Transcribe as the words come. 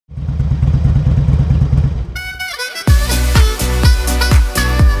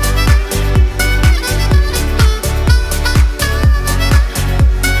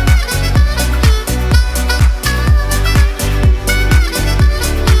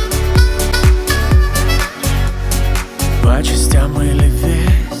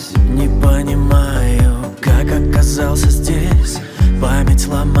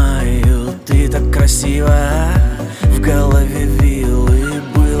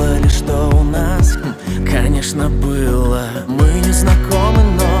слышно было. Мы не знакомы,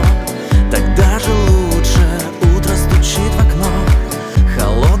 но так даже лучше. Утро стучит в окно,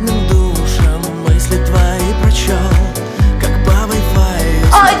 холодным душем мысли твои прочел, как по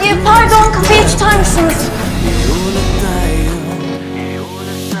Wi-Fi. Pardon, kapıyı tutar mısınız? И улетаю.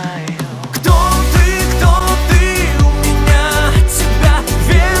 Кто ты, у меня от тебя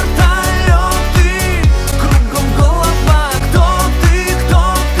вертолёты, кругом голова. Кто ты,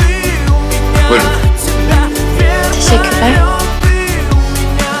 у меня от тебя Teşekkürler. вертолёты, у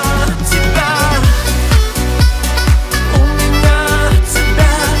меня от тебя, у меня от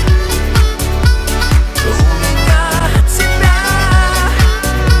тебя, у меня от тебя.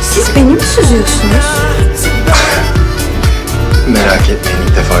 Siz beni mi süzüyorsunuz? Merak etmeyin,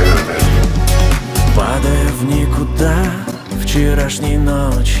 ilk defa görmüyorum. Падая в никуда вчерашней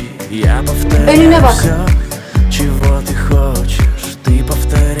ночи, я повторяю Önüne bak. все, чего ты хочешь, ты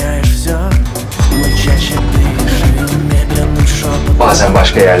повторяешь все. Мы чаще дышим медленным шепотом. Bazen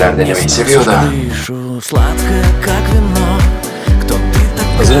başka yerler denemeyi seviyor da. Слышу, сладкое, как вино. Кто ты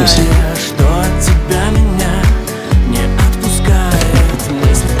Hazır mısın? такая, что от тебя меня не отпускает?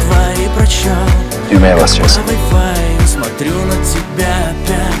 Мысли твои прочел. Düğmeye basacağız. По Wi-Fi смотрю на тебя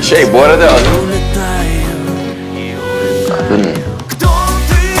опять. Bu arada Улетаю.